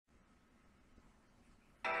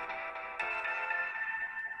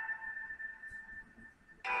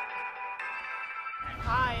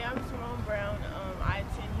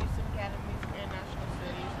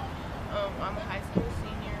I'm a high school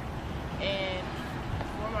senior, and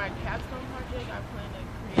for my capstone project, I plan to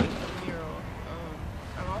create a mural.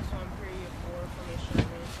 I'm also in period 4 from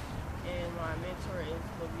insurance, and my mentor is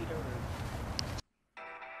Lavita Root.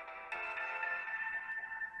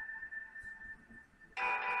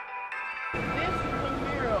 This is a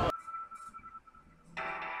mural.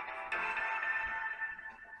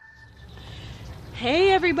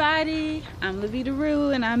 Hey everybody, I'm Lavita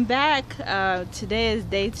Roo and I'm back. Today is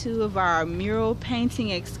day 2 of our mural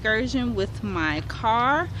painting excursion with my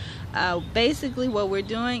car. Basically what we're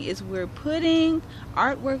doing is we're putting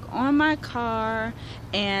artwork on my car,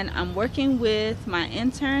 and I'm working with my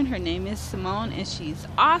intern. Her name is Simone and she's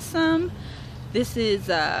awesome. This is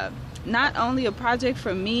not only a project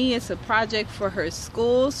for me, it's a project for her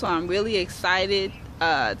school, so I'm really excited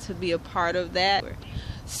to be a part of that.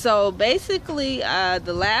 So basically,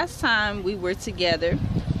 the last time we were together,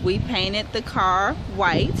 we painted the car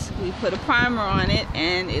white. We put a primer on it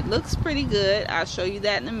and it looks pretty good. I'll show you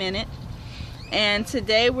that in a minute. And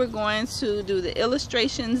today we're going to do the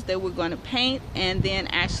illustrations that we're going to paint and then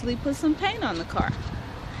actually put some paint on the car.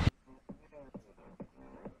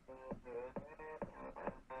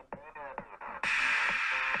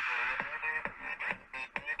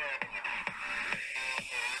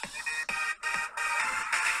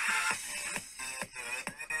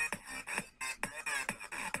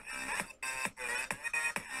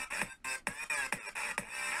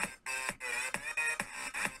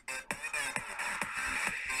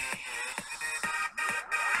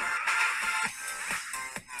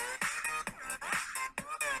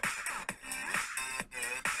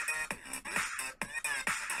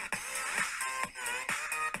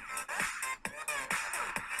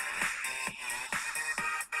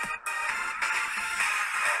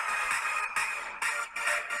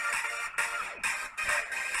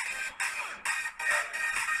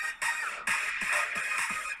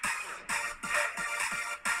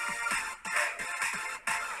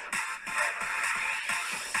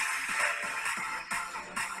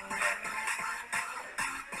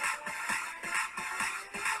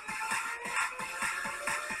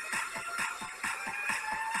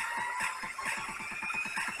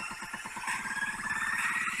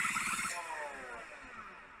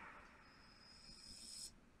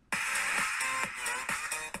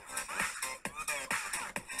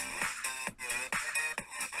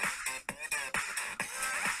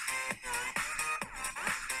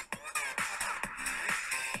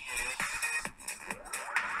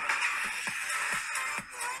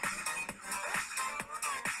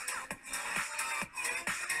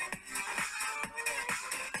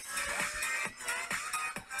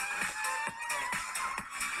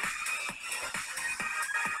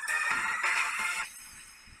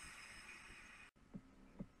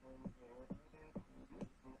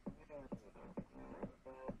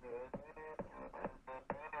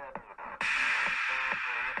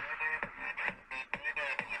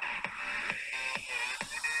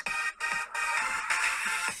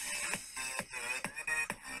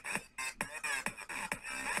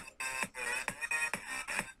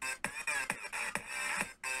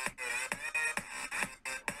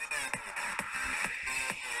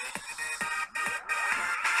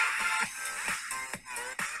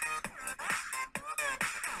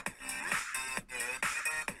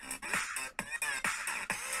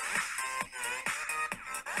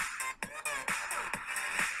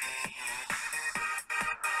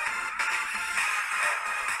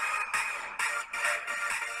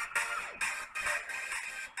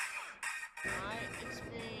 My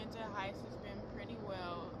experience at Heist has been pretty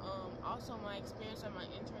well. Also, my experience at my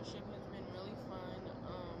internship has been really fun.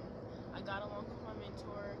 I got along with my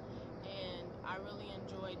mentor, and I really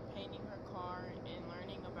enjoyed painting her car and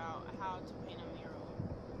learning about how to paint a